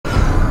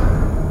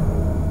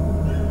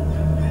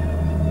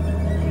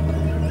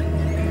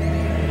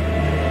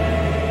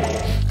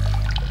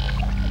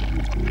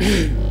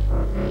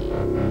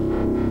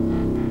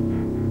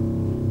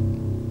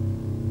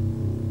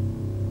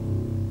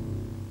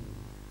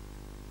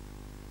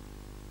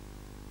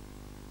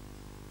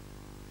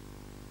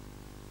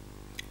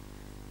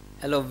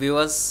Hello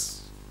viewers,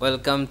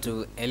 welcome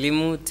to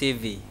Elimu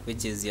TV,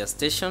 which is your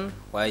station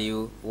where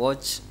you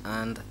watch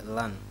and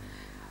learn.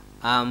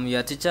 I'm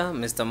your teacher,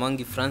 Mr.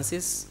 Mwangi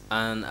Francis,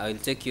 and I will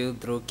take you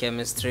through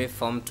chemistry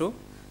form 2.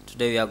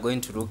 Today we are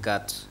going to look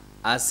at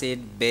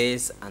acid,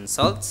 base and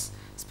salts.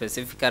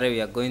 Specifically,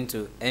 we are going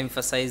to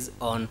emphasize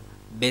on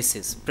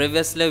bases.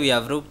 Previously we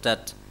have looked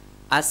at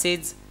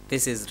acids.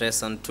 This is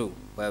lesson 2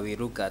 where we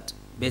look at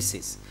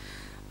bases.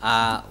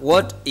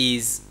 What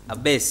is a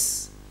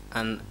base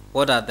and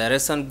what are the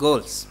lesson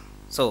goals?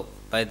 So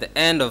by the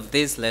end of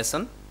this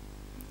lesson,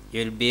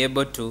 you'll be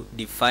able to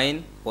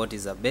define what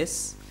is a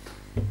base.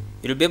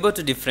 You'll be able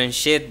to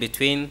differentiate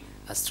between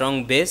a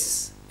strong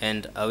base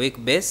and a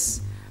weak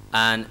base,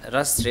 and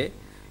lastly,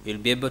 you'll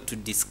be able to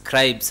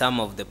describe some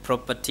of the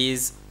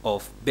properties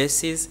of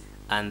bases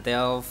and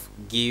thereof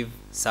give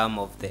some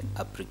of the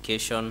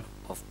application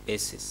of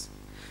bases.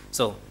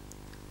 So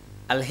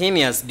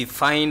Alhaini has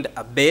defined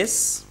a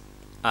base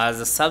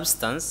as a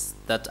substance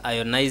that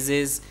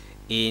ionizes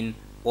in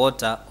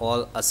water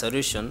or a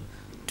solution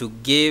to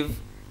give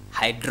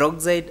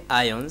hydroxide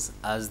ions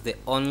as the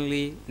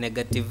only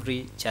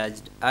negatively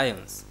charged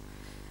ions.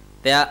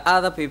 There are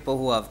other people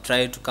who have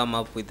tried to come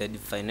up with a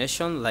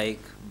definition, like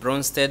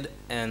Bronsted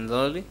and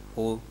Lowry,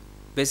 who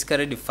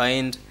basically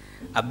defined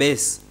a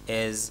base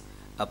as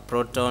a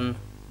proton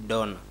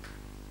donor.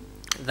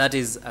 That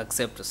is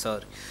accepted,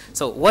 sorry.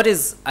 So what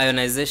is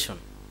ionization?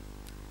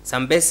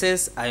 Some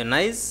bases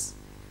ionize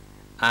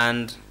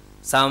and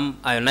some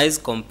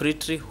ionize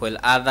completely while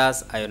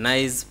others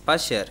ionize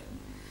partially.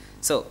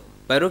 So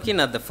by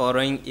looking at the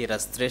following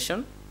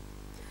illustration,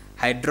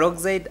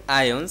 hydroxide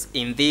ions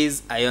in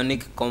this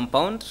ionic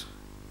compound,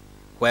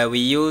 where we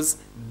use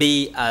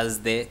B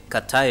as the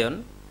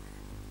cation,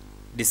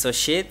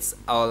 dissociates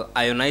or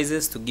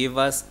ionizes to give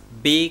us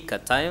B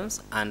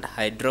cations and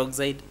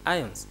hydroxide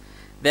ions.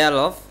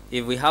 Thereof,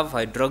 if we have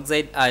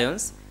hydroxide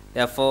ions,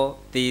 therefore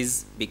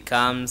this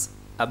becomes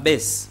a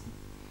base.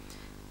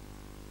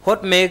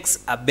 What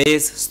makes a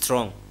base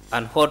strong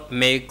and what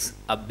makes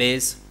a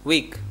base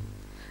weak?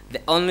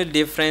 The only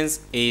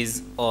difference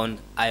is on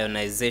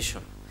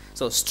ionization.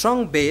 So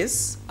strong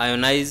base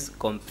ionize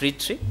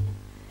completely,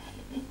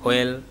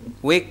 while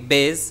weak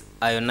base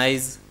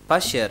ionize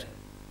partially.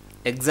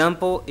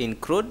 Example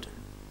include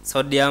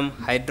sodium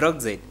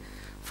hydroxide.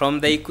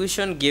 From the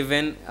equation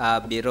given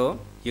below,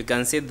 you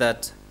can see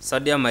that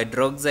sodium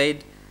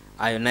hydroxide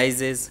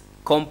ionizes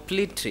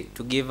completely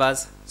to give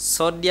us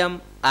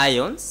sodium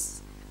ions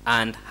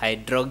and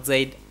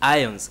hydroxide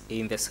ions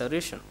in the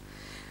solution.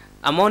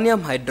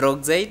 Ammonium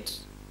hydroxide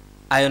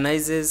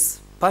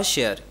ionizes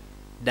partially,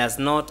 does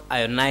not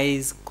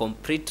ionize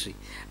completely,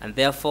 and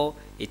therefore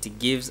it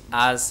gives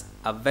us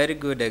a very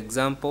good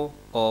example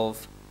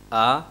of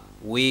a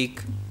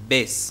weak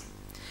base.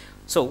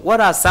 So what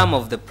are some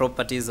of the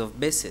properties of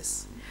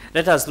bases?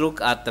 Let us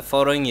look at the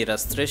following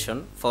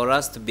illustration for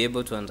us to be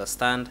able to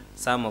understand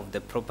some of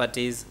the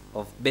properties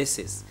of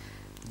bases.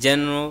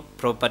 General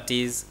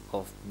properties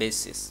of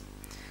bases.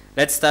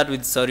 Let's start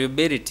with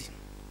solubility.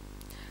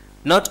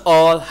 Not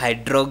all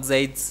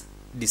hydroxides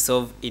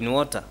dissolve in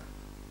water.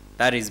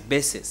 That is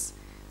bases.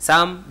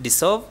 Some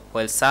dissolve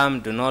while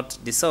some do not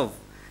dissolve.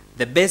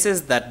 The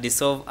bases that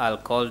dissolve are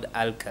called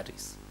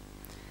alkalis.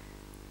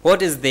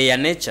 What is their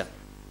nature?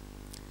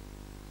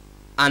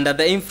 Under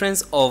the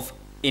influence of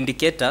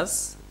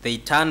indicators, they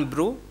turn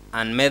blue,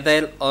 and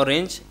methyl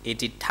orange,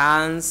 it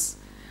turns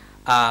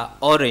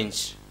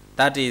orange.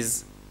 That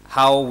is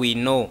how we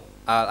know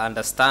or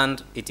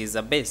understand it is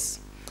a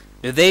base.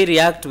 Do they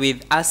react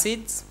with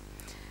acids?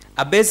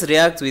 A base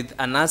reacts with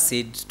an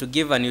acid to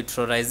give a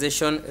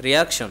neutralization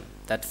reaction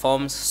that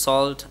forms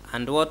salt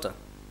and water.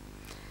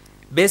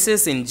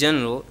 Bases in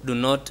general do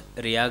not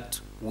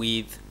react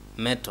with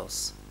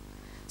metals.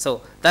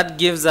 So that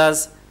gives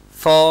us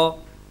four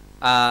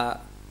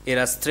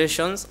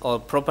illustrations or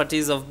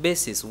properties of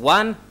bases.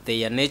 One,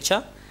 their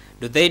nature.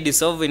 Do they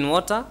dissolve in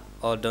water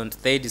or don't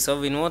they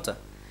dissolve in water?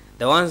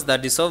 The ones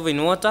that dissolve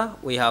in water,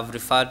 we have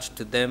referred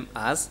to them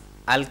as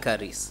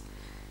alkalis.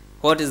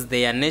 What is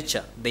their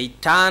nature? They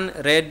turn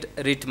red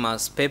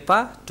litmus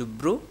paper to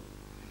blue.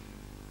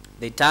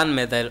 They turn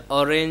methyl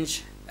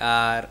orange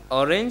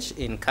orange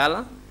in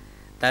color.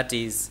 That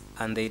is,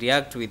 and they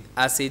react with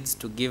acids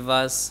to give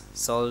us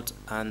salt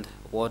and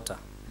water.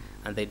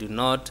 And they do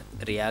not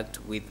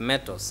react with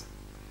metals.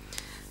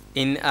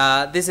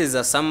 This is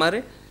a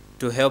summary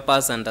to help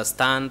us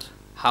understand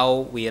how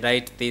we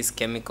write this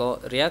chemical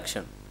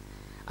reaction.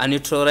 A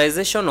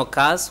neutralization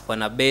occurs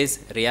when a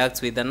base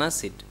reacts with an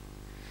acid.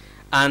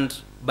 And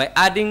by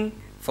adding,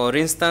 for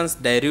instance,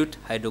 dilute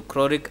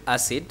hydrochloric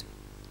acid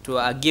to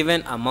a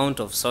given amount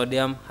of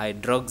sodium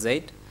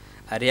hydroxide,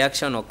 a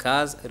reaction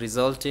occurs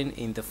resulting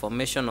in the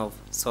formation of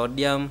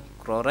sodium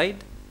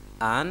chloride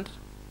and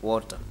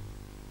water.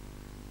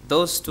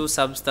 Those two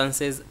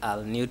substances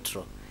are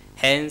neutral,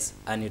 hence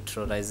a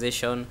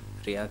neutralization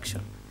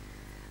reaction.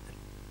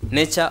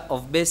 Nature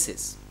of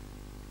bases.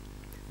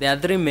 There are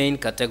three main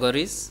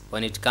categories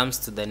when it comes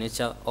to the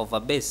nature of a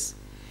base.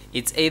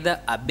 It's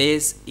either a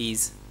base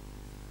is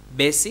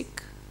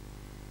basic,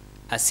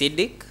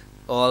 acidic,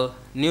 or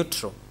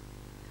neutral.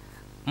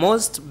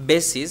 Most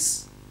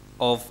bases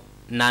of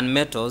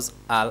nonmetals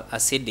are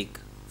acidic.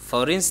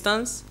 For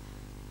instance,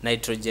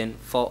 nitrogen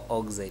 4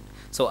 oxide.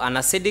 So an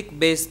acidic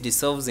base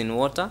dissolves in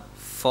water,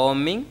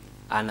 forming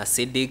an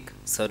acidic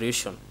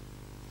solution.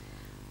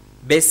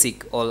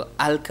 Basic or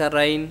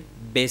alkaline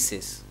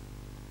bases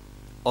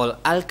or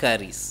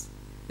alkalis.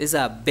 These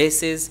are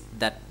bases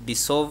that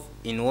dissolve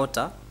in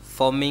water,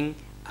 forming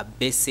a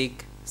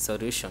basic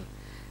solution.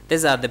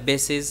 These are the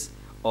bases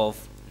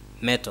of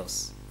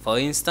metals. For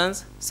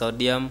instance,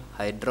 sodium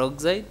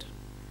hydroxide,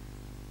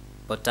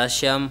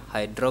 potassium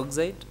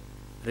hydroxide,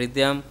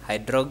 lithium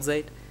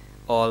hydroxide,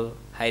 all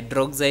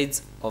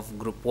hydroxides of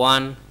group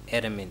 1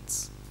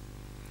 elements.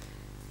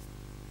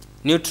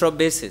 Neutral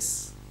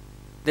bases.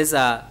 These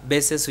are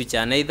bases which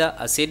are neither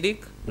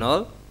acidic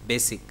nor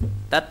basic.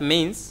 That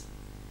means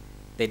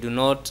they do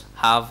not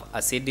have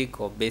acidic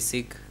or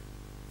basic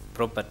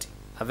property.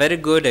 A very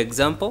good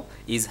example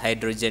is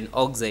hydrogen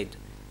oxide,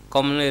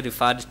 commonly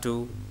referred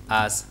to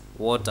as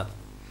water.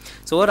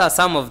 So what are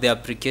some of the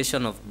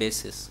applications of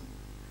bases?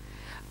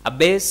 A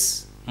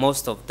base,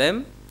 most of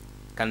them,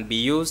 can be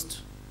used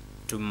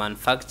to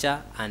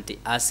manufacture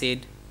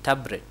anti-acid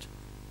tablet.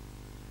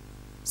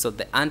 So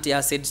the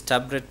anti-acid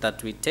tablet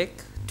that we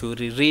take to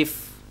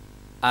relieve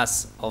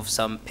us of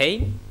some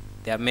pain,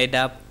 they are made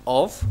up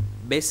of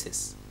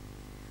bases.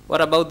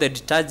 What about the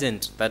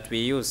detergent that we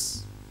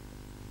use?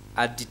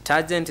 A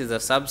detergent is a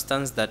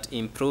substance that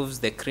improves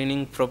the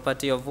cleaning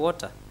property of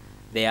water.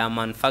 They are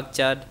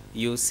manufactured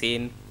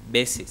using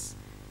bases.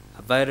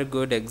 A very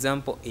good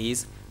example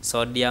is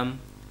sodium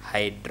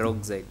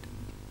hydroxide.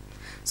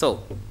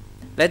 So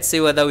let's see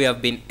whether we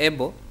have been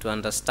able to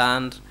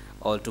understand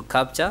or to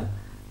capture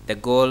the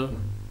goal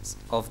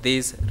of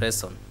this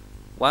lesson.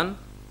 1.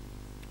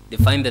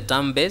 Define the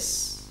term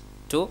base.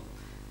 2.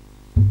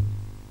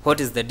 What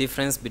is the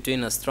difference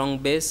between a strong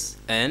base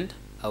and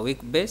a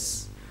weak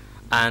base?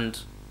 And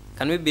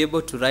can we be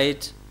able to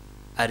write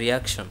a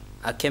reaction,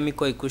 a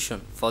chemical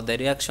equation for the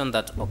reaction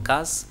that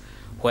occurs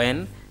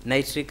when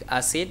nitric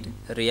acid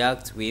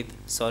reacts with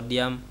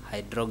sodium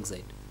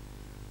hydroxide?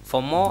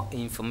 For more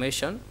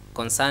information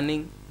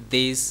concerning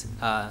this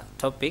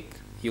topic,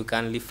 you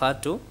can refer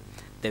to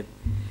the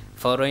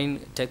following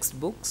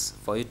textbooks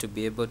for you to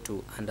be able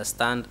to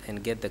understand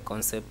and get the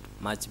concept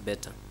much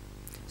better.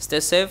 Stay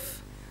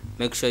safe.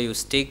 Make sure you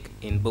stick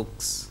in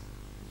books.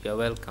 You're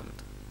welcome.